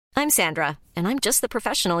I'm Sandra, and I'm just the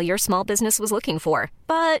professional your small business was looking for.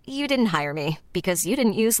 But you didn't hire me because you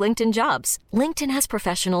didn't use LinkedIn Jobs. LinkedIn has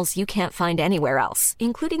professionals you can't find anywhere else,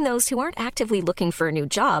 including those who aren't actively looking for a new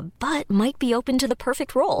job, but might be open to the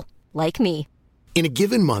perfect role, like me. In a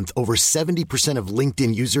given month, over 70% of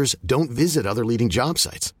LinkedIn users don't visit other leading job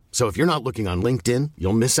sites. So if you're not looking on LinkedIn,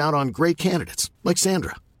 you'll miss out on great candidates like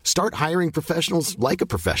Sandra. Start hiring professionals like a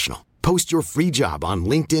professional. Post your free job on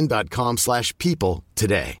linkedin.com/people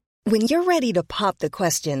today. When you're ready to pop the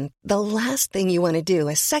question, the last thing you want to do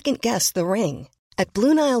is second-guess the ring. At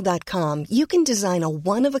BlueNile.com, you can design a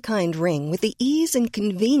one-of-a-kind ring with the ease and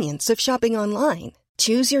convenience of shopping online.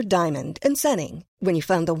 Choose your diamond and setting. When you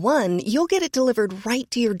find the one, you'll get it delivered right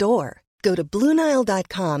to your door. Go to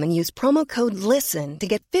BlueNile.com and use promo code LISTEN to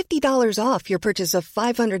get $50 off your purchase of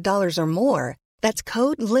 $500 or more. That's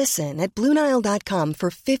code LISTEN at BlueNile.com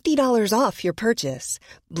for $50 off your purchase.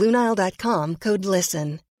 BlueNile.com, code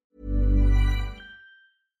LISTEN.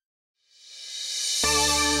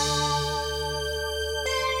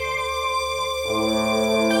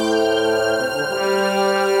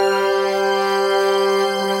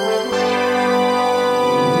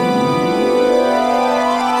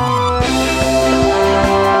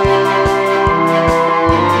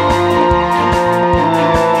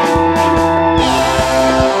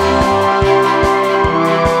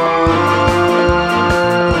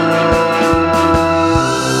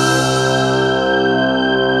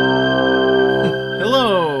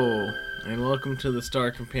 To the Star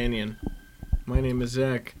Companion. My name is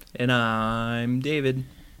Zach. And I'm David.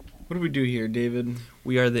 What do we do here, David?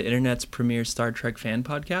 We are the internet's premier Star Trek fan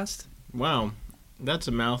podcast. Wow, that's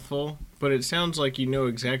a mouthful, but it sounds like you know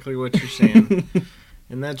exactly what you're saying.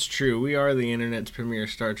 And that's true. We are the internet's premier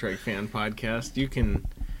Star Trek fan podcast. You can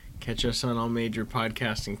catch us on all major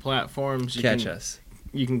podcasting platforms. You can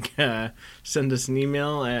send us an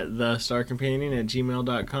email at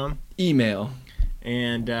thestarcompanion@gmail.com. Email.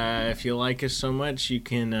 And if you like us so much, you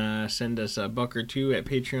can send us a buck or two at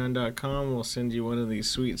patreon.com. We'll send you one of these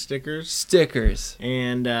sweet stickers.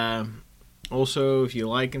 And also, if you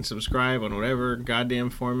like and subscribe on whatever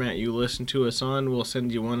goddamn format you listen to us on, we'll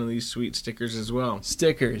send you one of these sweet stickers as well.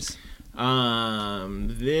 Stickers.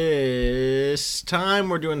 This time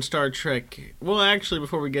we're doing Star Trek. Well, actually,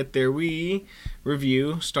 before we get there, we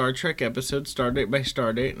review Star Trek episodes Stardate by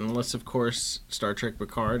Stardate, unless, of course, Star Trek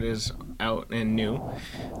Picard is out and new.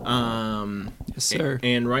 Yes, sir.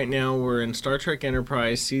 And right now we're in Star Trek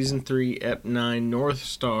Enterprise Season 3, Ep 9, North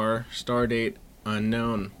Star, Stardate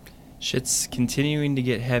Unknown. Shit's continuing to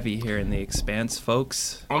get heavy here in the Expanse,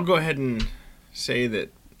 folks. I'll go ahead and say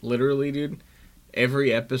that, literally, dude,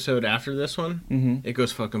 every episode after this one, it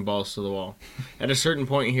goes fucking balls to the wall. At a certain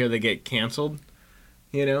point here, they get canceled,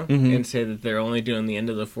 you know, and say that they're only doing the end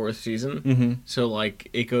of the fourth season. So, like,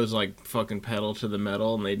 it goes, like, fucking pedal to the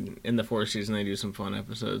metal, and in the fourth season, they do some fun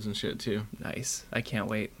episodes and shit, too. Nice. I can't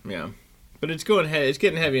wait. Yeah. But it's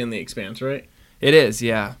getting heavy in the Expanse, right? It is,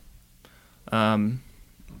 yeah.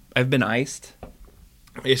 I've been iced.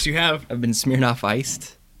 Yes, you have. I've been Smirnoff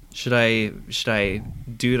iced. Should I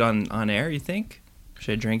do it on air, you think?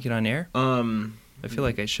 Should I drink it on air? I feel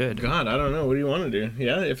like I should. God, I don't know. What do you want to do?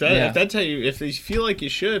 Yeah, if that's how if you feel like you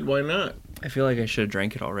should, why not? I feel like I should have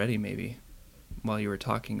drank it already, maybe, while you were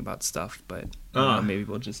talking about stuff. But maybe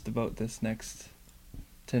we'll just devote this next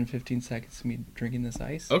 10, 15 seconds to me drinking this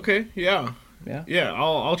ice. Okay, yeah. Yeah,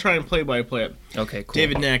 I'll try and play it. Okay, cool.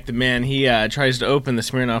 David Knack, the man, he tries to open the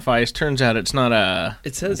Smirnoff Ice. Turns out it's not a...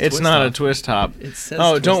 It says it's twist not top. A twist top. It says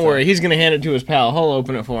Oh, twist don't worry. top. He's going to hand it to his pal. He'll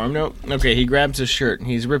open it for him. Nope. Okay, he grabs his shirt.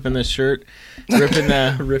 He's ripping this shirt. Ripping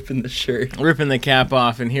ripping the shirt. Ripping the cap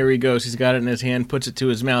off, and here he goes. He's got it in his hand, puts it to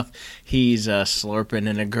his mouth. He's slurping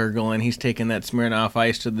and a gurgling. He's taking that Smirnoff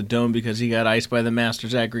Ice to the dome because he got iced by the master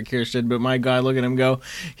Zachary Kirsten. But my God, look at him go.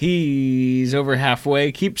 He's over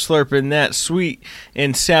halfway. Keep slurping that sweet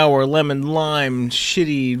and sour lemon lime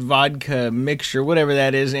shitty vodka mixture, whatever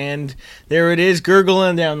that is, and there it is,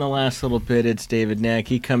 gurgling down the last little bit. It's David Knack.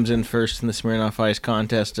 He comes in first in the Smirnoff Ice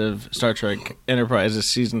contest of Star Trek Enterprise's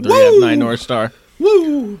Season 3 Ep 9 North Star.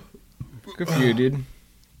 Woo! Good for you, dude.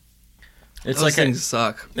 Those things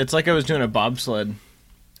suck. It's like I was doing a bobsled.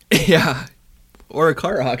 Yeah. Or a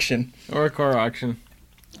car auction.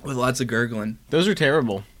 With lots of gurgling. Those are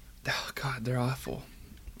terrible. Oh, God, they're awful.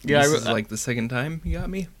 Yeah, this is like the second time you got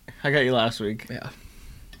me. I got you last week. Yeah.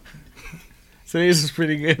 So this is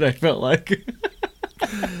pretty good, I felt like.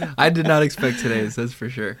 I did not expect today's, that's for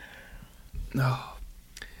sure. Oh.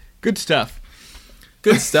 Good stuff.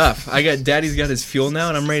 Daddy's got his fuel now,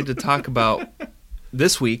 and I'm ready to talk about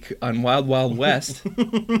this week on Wild Wild West.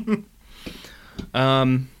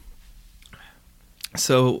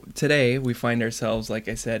 So today we find ourselves, like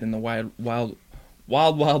I said, in the wild west,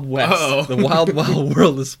 Uh-oh. the wild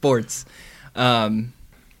world of sports,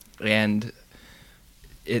 and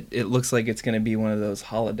it looks like it's going to be one of those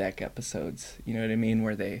holodeck episodes. You know what I mean,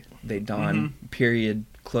 where they don period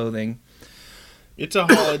clothing. It's a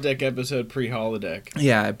holodeck episode, pre-holodeck.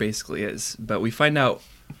 Yeah, it basically is. But we find out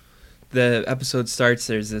the episode starts.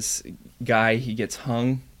 There's this guy. He gets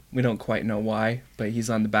hung. We don't quite know why, but he's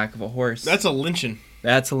on the back of a horse. That's a lynching.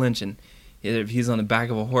 That's a lynching. He's on the back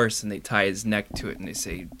of a horse, and they tie his neck to it, and they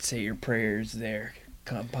say your prayers there,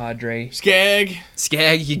 compadre. Skag.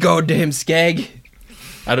 Skag, you goddamn skag.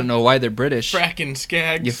 I don't know why they're British. Fracking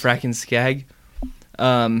skags. You fracking skag.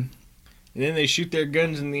 And then they shoot their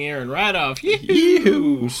guns in the air and ride off.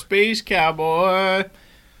 Yee-hoo! Space cowboy.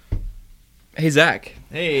 Hey, Zach.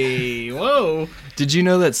 Hey, whoa. Did you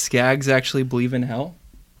know that skags actually believe in hell?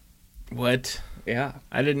 What? Yeah.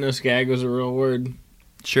 I didn't know skag was a real word.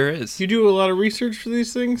 Sure is. You do a lot of research for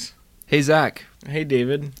these things? Hey, Zach. Hey,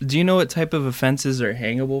 David. Do you know what type of offenses are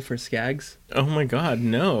hangable for skags? Oh my god,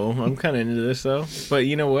 no. I'm kind of into this, though. But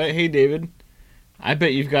you know what? Hey, David. I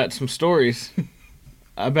bet you've got some stories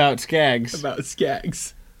about skags. About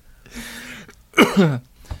skags.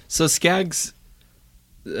 So skags,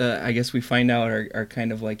 I guess we find out, are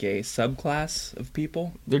kind of like a subclass of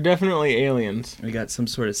people. They're definitely aliens. We got some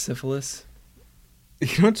sort of syphilis.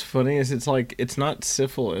 You know what's funny is it's not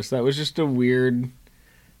syphilis. That was just a weird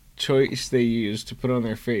choice they used to put on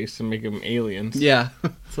their face to make them aliens. Yeah.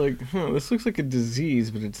 It's like, this looks like a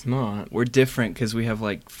disease, but it's not. We're different because we have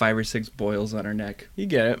like 5 or 6 boils on our neck. You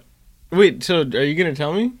get it. Wait, so are you going to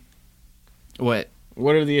tell me? What?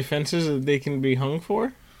 What are the offenses that they can be hung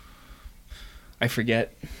for? I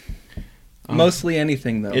forget. Mostly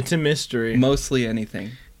anything, though. It's a mystery. Mostly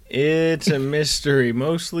anything. It's a mystery.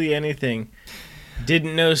 Mostly anything.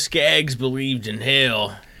 Didn't know skags believed in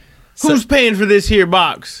hell. Who's paying for this here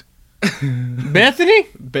box? Bethany?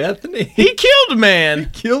 Bethany? He killed a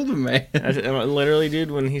man. Killed a man. Literally,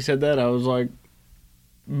 dude, when he said that, I was like,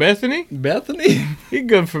 Bethany? Bethany? He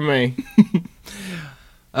good for me.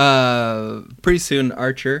 Pretty soon,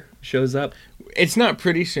 Archer shows up. It's not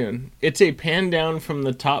pretty soon. It's a pan down from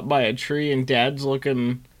the top by a tree, and Dad's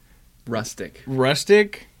looking rustic.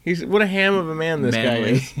 Rustic? What a ham of a man this guy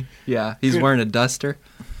is. Yeah, he's wearing a duster.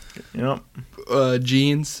 Yep.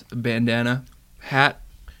 Jeans, a bandana, hat.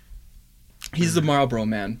 He's the Marlboro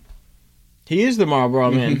Man. He is the Marlboro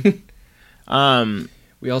Man.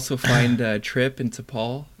 We also find Trip and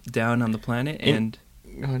T'Pol down on the planet, and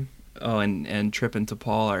go ahead. And Trip and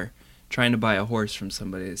T'Pol are trying to buy a horse from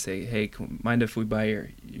somebody. They say, "Hey, mind if we buy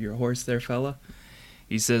your horse there, fella?"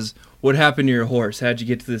 He says, "What happened to your horse? How'd you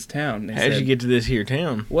get to this town?" How'd you get to this here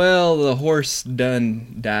town? Well, the horse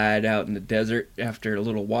done died out in the desert after a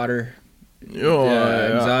little water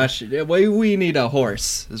exhaustion. We need a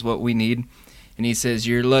horse, is what we need. And he says,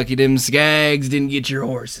 "You're lucky them skags didn't get your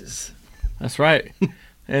horses." That's right.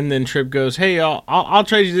 And then Trip goes, "Hey, I'll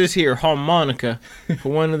trade you this here harmonica for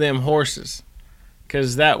one of them horses,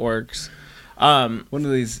 because that works." One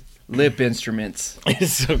of these lip instruments.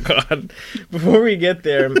 So God, before we get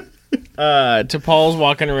there, T'Pol's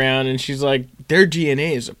walking around and she's like, "Their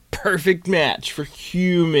DNA is a perfect match for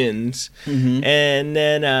humans." Mm-hmm. And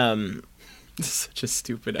then such a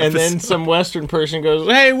stupid episode. And then some Western person goes,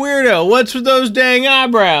 "Hey, weirdo, what's with those dang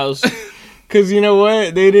eyebrows?" Because you know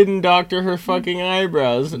what? They didn't doctor her fucking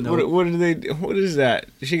eyebrows. Nope. What is that?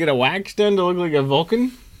 Did she get a wax done to look like a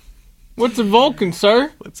Vulcan? What's a Vulcan,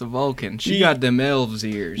 sir? What's a Vulcan? She got them elves'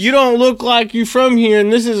 ears. You don't look like you from here,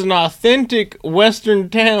 and this is an authentic Western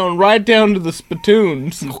town, right down to the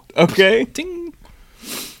spittoons. Okay? Ding.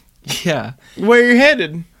 Yeah. Where you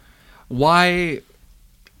headed? Why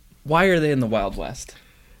are they in the Wild West?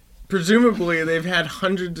 Presumably, they've had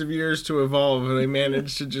hundreds of years to evolve, and they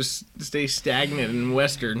managed to just stay stagnant in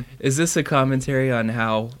Western. Is this a commentary on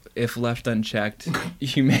how, if left unchecked,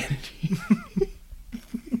 humanity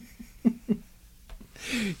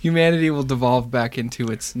will devolve back into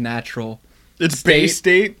its natural base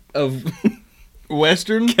state of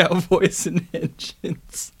Western cowboys and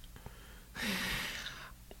engines?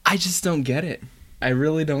 I just don't get it. I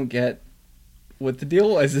really don't get what the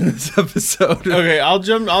deal was in this episode. Okay, I'll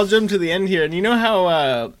jump to the end here. And you know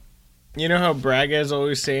how Braga is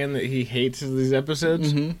always saying that he hates these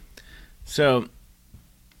episodes? Mm-hmm. So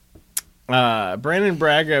Brandon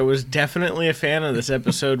Braga was definitely a fan of this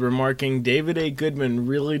episode, remarking David A. Goodman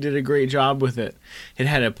really did a great job with it. It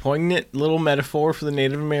had a poignant little metaphor for the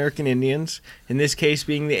Native American Indians, in this case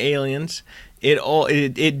being the aliens.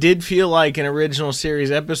 It did feel like an original series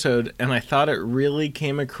episode, and I thought it really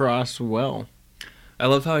came across well. I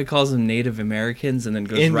love how he calls them Native Americans and then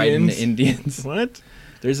goes right into Indians. What?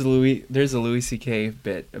 There's a Louis C.K.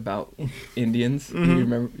 bit about Indians. Do you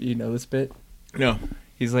remember? You know this bit? No.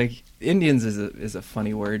 He's like, Indians is a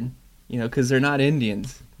funny word, because they're not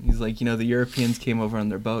Indians. He's like, the Europeans came over on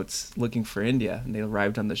their boats looking for India, and they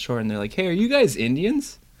arrived on the shore, and they're like, hey, are you guys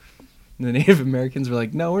Indians? And the Native Americans were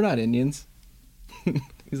like, no, we're not Indians.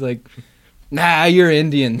 He's like, nah, you're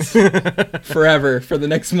Indians. Forever, for the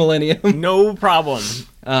next millennium. No problem.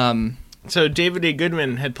 So David A.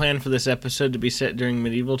 Goodman had planned for this episode to be set during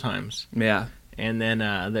medieval times. Yeah. And then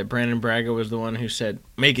that Brandon Braga was the one who said,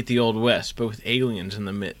 make it the Old West, but with aliens in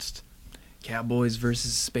the midst. Cowboys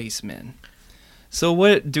versus spacemen. So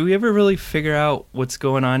what, do we ever really figure out what's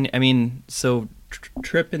going on? I mean, so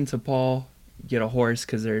Trip and T'Pol get a horse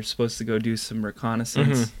because they're supposed to go do some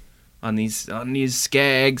reconnaissance on these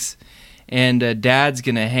skags. And Dad's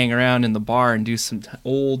going to hang around in the bar and do some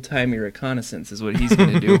old-timey reconnaissance is what he's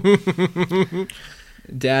going to do.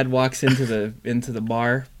 Dad walks into the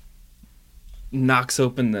bar, knocks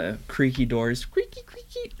open the creaky doors. Creaky,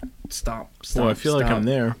 creaky. Stomp, stomp, Well, I feel stomp. like I'm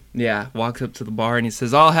there. Yeah, walks up to the bar and he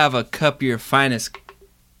says, I'll have a cup of your finest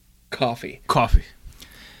coffee. Coffee.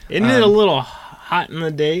 Isn't it a little hot in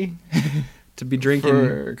the day To be drinking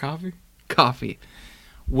for coffee? coffee.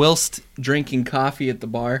 Whilst drinking coffee at the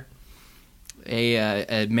bar,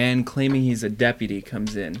 a man claiming he's a deputy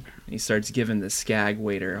comes in. He starts giving the skag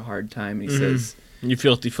waiter a hard time. He says, You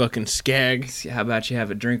filthy fucking skag. how about you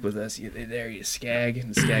have a drink with us? You skag.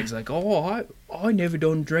 And the skag's like, oh, I never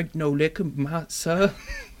don't drink no liquor, sir.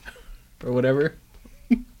 Or whatever.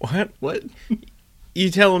 What?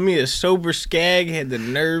 You telling me a sober skag had the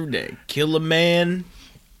nerve to kill a man?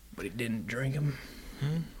 But he didn't drink him.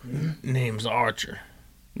 Name's Archer.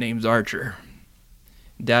 Name's Archer.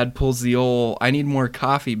 Dad pulls the old, I need more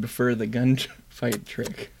coffee before the gunfight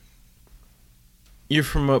trick. You're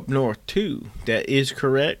from up north, too. That is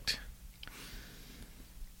correct.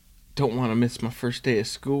 Don't want to miss my first day of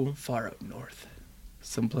school. Far up north.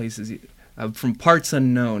 Some places, I'm from parts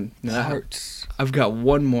unknown. Now, Parts. I've got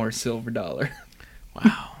one more silver dollar.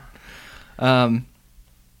 Wow.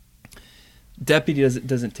 Deputy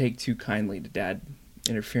doesn't take too kindly to Dad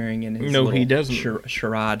interfering in his No, little he doesn't.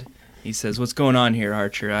 charade. He says, "What's going on here,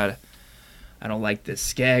 Archer? I don't like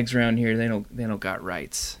this. Skags around here, they don't got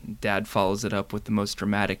rights." Dad follows it up with the most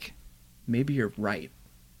dramatic, "Maybe you're right,"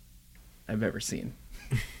 I've ever seen.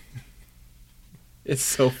 It's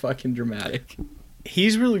so fucking dramatic.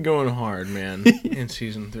 He's really going hard, man, in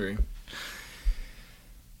season 3.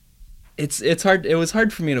 It's hard. It was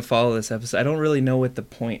hard for me to follow this episode. I don't really know what the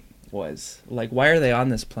point was. Like, why are they on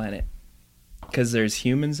this planet? Because there's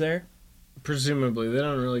humans there? Presumably. They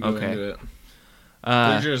don't really go Okay. into it.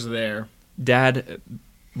 They're just there. Dad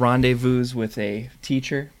rendezvous with a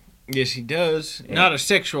teacher. Yes, he does. Yeah. Not a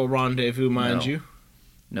sexual rendezvous, mind No. you.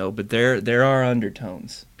 No, but there are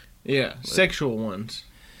undertones. Yeah, sexual ones.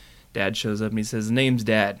 Dad shows up and he says, "Name's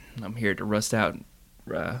Dad. I'm here to root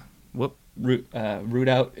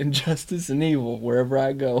out injustice and evil wherever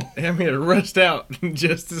I go." I'm here to rust out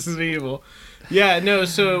justice and evil. Yeah, no,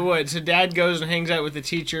 so what? So Dad goes and hangs out with the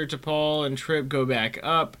teacher. T'Pol and Trip go back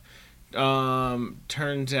up.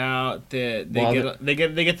 Turns out that they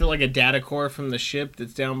get to like a data core from the ship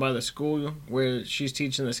that's down by the school where she's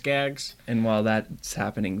teaching the skags. And while that's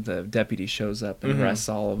happening, the deputy shows up and arrests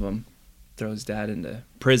all of them, throws Dad into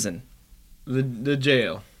prison. The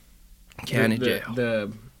jail. County the jail.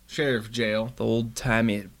 The sheriff jail. The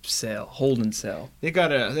old-timey cell, holding cell. They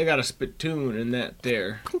got a spittoon in that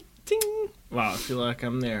there. Ding. Wow, I feel like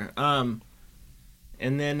I'm there.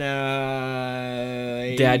 And then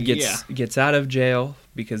Dad gets out of jail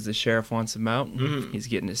because the sheriff wants him out. He's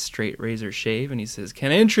getting his straight razor shave, and he says,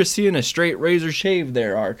 "Can I interest you in a straight razor shave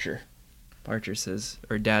there, Archer?"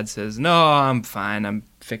 Dad says, "No, I'm fine. I'm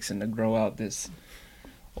fixing to grow out this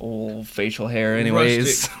old facial hair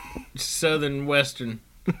anyways." Rustic, southern western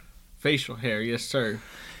facial hair, yes sir.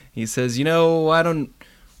 He says,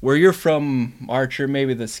 where you're from, Archer,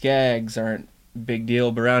 maybe the skags aren't big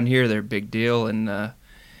deal, but around here they're big deal. And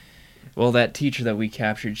that teacher that we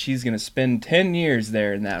captured, she's gonna spend 10 years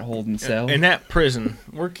there in that holding cell. In that prison.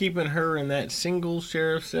 We're keeping her in that single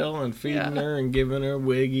sheriff cell and feeding her and giving her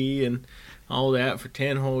wiggy and all that for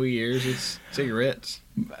 10 whole years. It's cigarettes.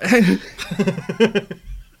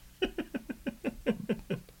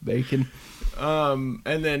 Bacon.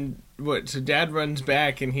 And then what? So Dad runs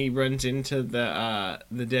back and he runs into the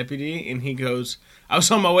deputy and he goes, "I was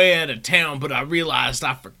on my way out of town, but I realized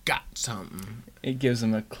I forgot something." It gives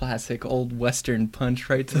him a classic old Western punch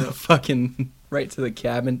right to the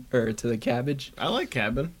cabin or to the cabbage. I like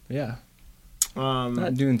Cabin. Yeah.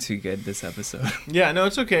 Not doing too good this episode. Yeah, no,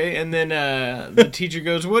 it's okay. And then the teacher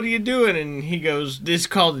goes, "What are you doing?" And he goes, "This is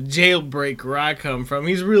called a jailbreak where I come from."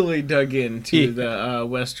 He's really dug into the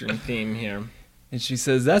Western theme here. And she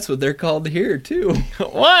says, "That's what they're called here, too."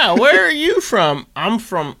 Wow, where are you from? I'm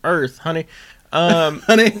from Earth, honey.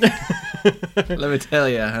 Honey. Let me tell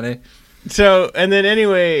you, honey. So, and then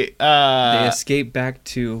anyway... they escape back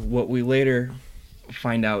to what we later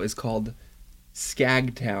find out is called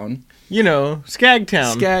Skagtown. You know,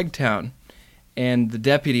 Skagtown. Skagtown. And the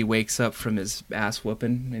deputy wakes up from his ass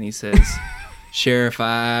whooping and he says, "Sheriff,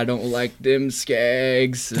 I don't like them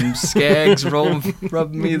skags. Them skags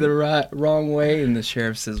rub me the wrong way." And the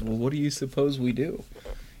sheriff says, "Well, what do you suppose we do?"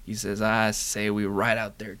 He says, "I say we ride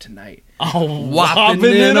out there tonight. Oh, whopping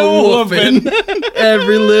and a whooping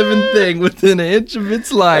every living thing within an inch of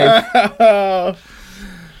its life."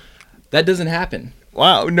 That doesn't happen.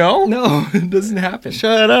 Wow, no? No, it doesn't happen.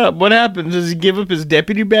 Shut up. What happens? Does he give up his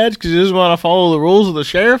deputy badge because he doesn't want to follow the rules of the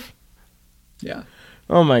sheriff? Yeah.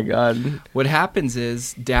 Oh, my God. What happens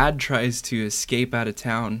is Dad tries to escape out of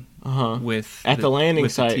town with the landing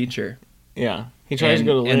with site. The teacher. Yeah. He tries to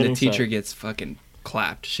go to the landing and the teacher site. Gets fucking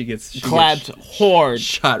clapped. She gets clapped hard.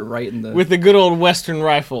 Shot right in the... With the good old Western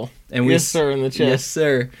rifle. And yes, sir, in the chest. Yes,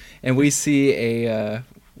 sir. And we see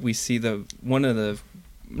one of the...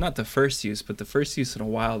 Not the first use, but the first use in a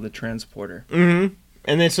while, the transporter. Mm-hmm.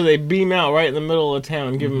 And then so they beam out right in the middle of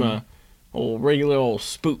town, give him a old regular old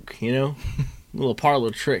spook, you know? A little parlor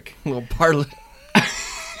trick. A little parlor...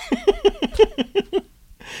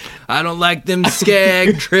 I don't like them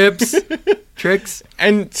skag tricks.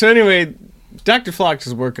 And so anyway, Dr. Phlox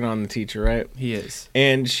is working on the teacher, right? He is.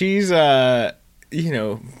 And she's, in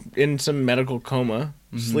some medical coma,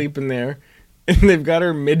 sleeping there. And they've got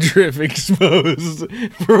her midriff exposed.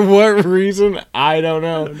 For what reason? I don't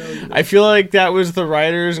know. I feel like that was the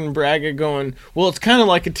writers and Braga going, well, it's kind of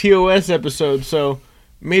like a TOS episode, so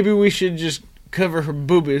maybe we should just cover her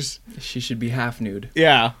boobies. She should be half nude.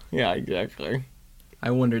 Yeah, exactly.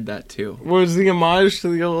 I wondered that too. Was the homage to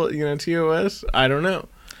the old, TOS? I don't know.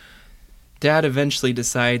 Dad eventually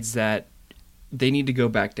decides that they need to go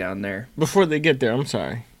back down there. Before they get there, I'm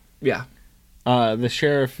sorry. Yeah. The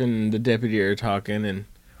sheriff and the deputy are talking, and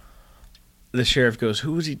the sheriff goes,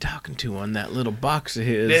 "Who was he talking to on that little box of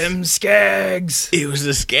his?" Them skags. It was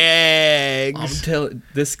the skags. I'm telling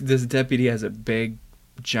this deputy has a big,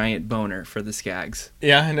 giant boner for the skags.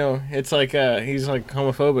 Yeah, I know. It's like he's like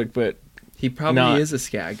homophobic, but he probably is a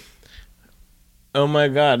skag. Oh my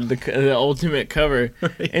God, the ultimate cover.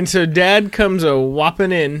 Right. And so Dad comes a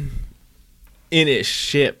whopping in his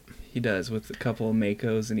ship. He does, with a couple of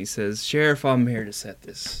Makos, and he says, "Sheriff, I'm here to set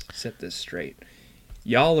this straight.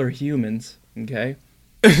 Y'all are humans, okay?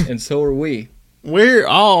 And so are we. We're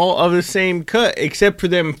all of the same cut, except for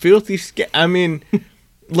them filthy I mean,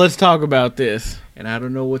 let's talk about this." And I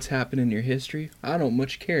don't know what's happened in your history. I don't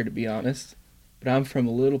much care, to be honest. But I'm from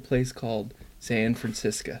a little place called San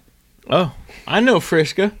Francisco. Oh, I know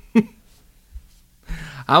Frisca.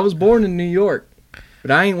 I was born in New York. But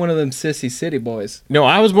I ain't one of them sissy city boys. No,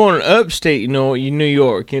 I was born in upstate, New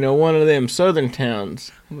York, one of them southern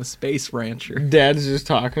towns. I'm a space rancher. Dad's just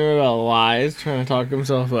talking about lies, trying to talk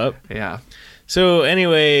himself up. Yeah. So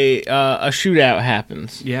anyway, a shootout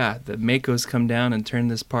happens. Yeah, the Makos come down and turn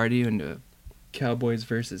this party into cowboys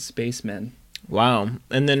versus spacemen. Wow.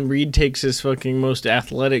 And then Reed takes his fucking most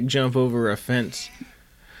athletic jump over a fence.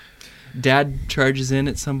 Dad charges in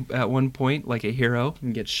at one point like a hero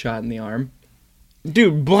and gets shot in the arm.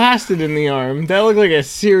 Dude, blasted in the arm. That looked like a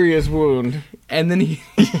serious wound. And then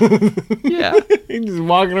yeah. He's just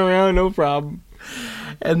walking around, no problem.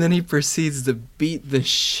 And then he proceeds to beat the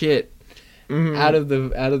shit out of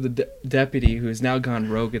the deputy, who has now gone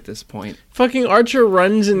rogue at this point. Fucking Archer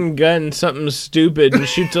runs and guns something stupid and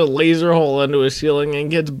shoots a laser hole into a ceiling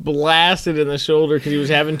and gets blasted in the shoulder because he was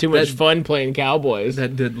having too much fun playing cowboys.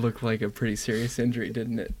 That did look like a pretty serious injury,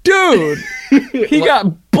 didn't it? Dude! He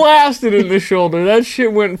got blasted in the shoulder. That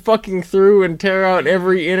shit went fucking through and tear out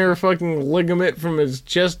every inner fucking ligament from his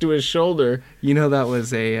chest to his shoulder.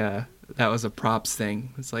 That was a props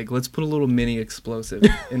thing. It's like, let's put a little mini explosive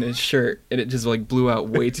in his shirt, and it just like blew out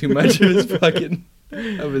way too much of his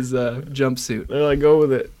jumpsuit. They're like, go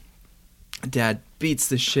with it. Dad beats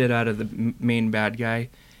the shit out of the main bad guy.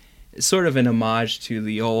 It's sort of an homage to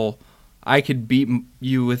the old, I could beat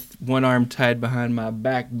you with one arm tied behind my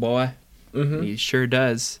back, boy. Mm-hmm. He sure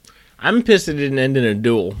does. I'm pissed it didn't end in a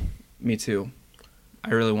duel. Me too.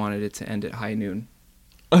 I really wanted it to end at high noon.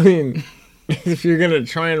 I mean, if you're going to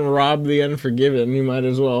try and rob the Unforgiven, you might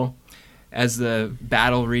as well. As the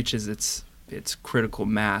battle reaches its critical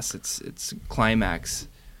mass, its climax,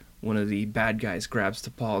 one of the bad guys grabs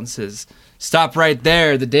T'Pol and says, "Stop right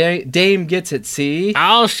there. The dame gets it, see?"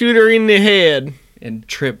 I'll shoot her in the head. And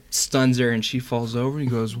Trip stuns her, and she falls over, and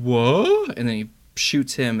he goes, "What?" And then he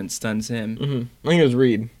shoots him and stuns him. I think it was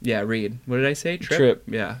Reed. Yeah, Reed. What did I say? Trip.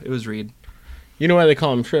 Yeah, it was Reed. You know why they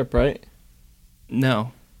call him Trip, right?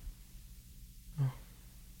 No.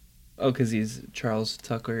 Oh, because he's Charles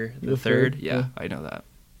Tucker the third? third? Yeah, Yeah. I know that.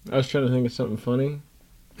 I was trying to think of something funny.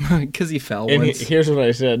 Because he fell And once. here's what I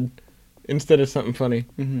said. Instead of something funny.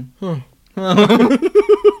 And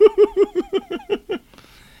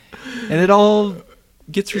it all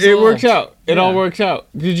gets resolved. It works out. It all Yeah. works out.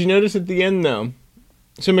 Did you notice at the end, though?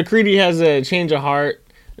 So McCready has a change of heart.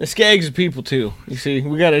 The Skags are people, too. You see,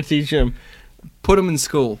 we got to teach them. Put him in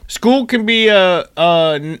school. School can be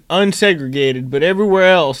unsegregated, but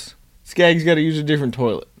everywhere else, Skags got to use a different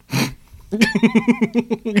toilet.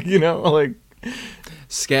 You know, like...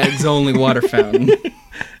 Skag's only water fountain.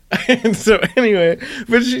 And so, anyway,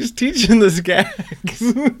 but she's teaching the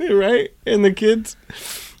Skags, right? And the kids.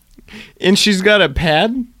 And she's got a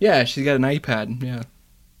pad Yeah, she's got an iPad. Yeah.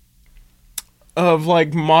 of,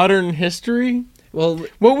 like, modern history. Well,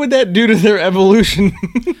 What would that do to their evolution?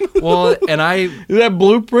 and Is that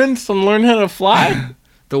blueprints on learn how to fly?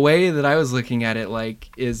 the way that I was looking at it, like,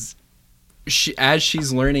 is as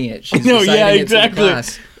she's learning it, she's No, reciting yeah, it to the exactly.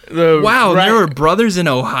 class. Wow, there were brothers in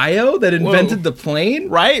Ohio that invented the plane?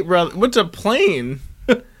 Right, brother. What's a plane?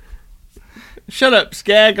 Shut up,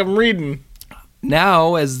 Skag. I'm reading.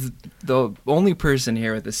 Now, as the only person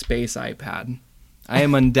here with a space iPad, I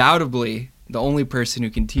am undoubtedly the only person who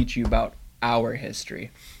can teach you about our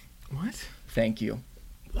history. What? Thank you.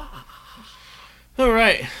 All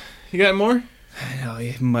right. You got more? I know,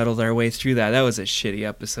 we muddled our way through that. That was a shitty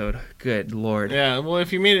episode. Good Lord. Yeah, well,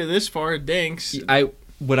 if you made it this far, thanks.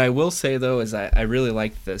 What I will say, though, is I really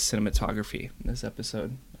liked the cinematography in this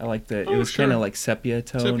episode. I liked it. It was sure. kind of like sepia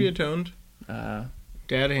tone. Sepia toned. Uh,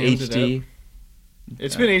 Dad hands it HD. up.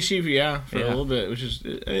 It's been HD, for a yeah. little bit, which is...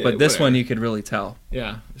 But this one you could really tell.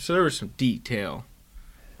 Yeah, so there was some detail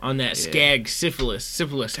on that Skag syphilis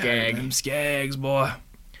Skag. Them Skags, boy.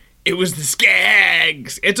 It was the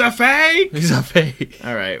Skags! It's a fake! He's a fake.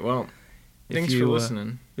 All right, well, thanks for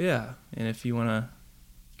listening. Yeah, and if you want to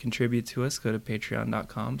contribute to us, go to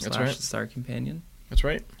patreon.com/the right. Star Companion. That's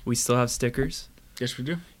right. We still have stickers. Yes, we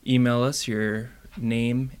do. Email us your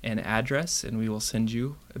name and address, and we will send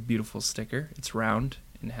you a beautiful sticker. It's round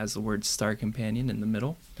and has the word Star Companion in the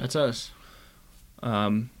middle. That's us.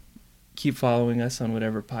 Keep following us on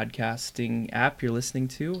whatever podcasting app you're listening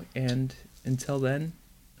to, and until then,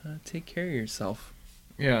 take care of yourself.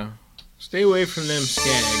 Yeah. Stay away from them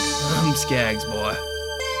Skags. Skags, boy.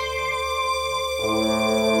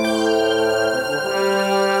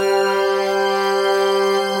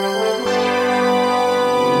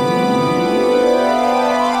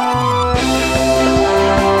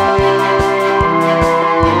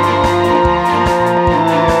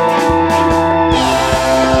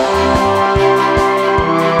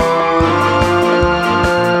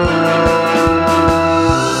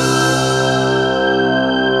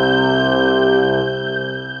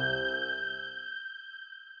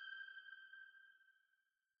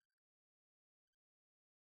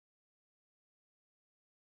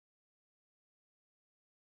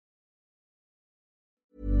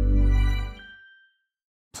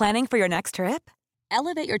 Planning for your next trip?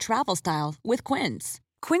 Elevate your travel style with Quince.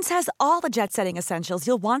 Quince has all the jet-setting essentials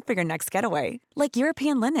you'll want for your next getaway, like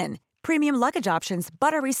European linen, premium luggage options,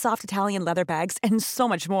 buttery soft Italian leather bags, and so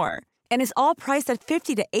much more. And is all priced at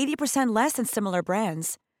 50 to 80% less than similar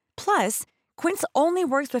brands. Plus, Quince only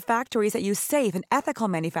works with factories that use safe and ethical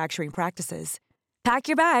manufacturing practices. Pack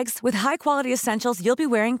your bags with high-quality essentials you'll be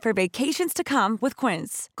wearing for vacations to come with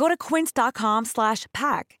Quince. Go to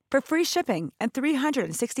quince.com/pack for free shipping and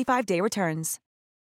 365-day returns.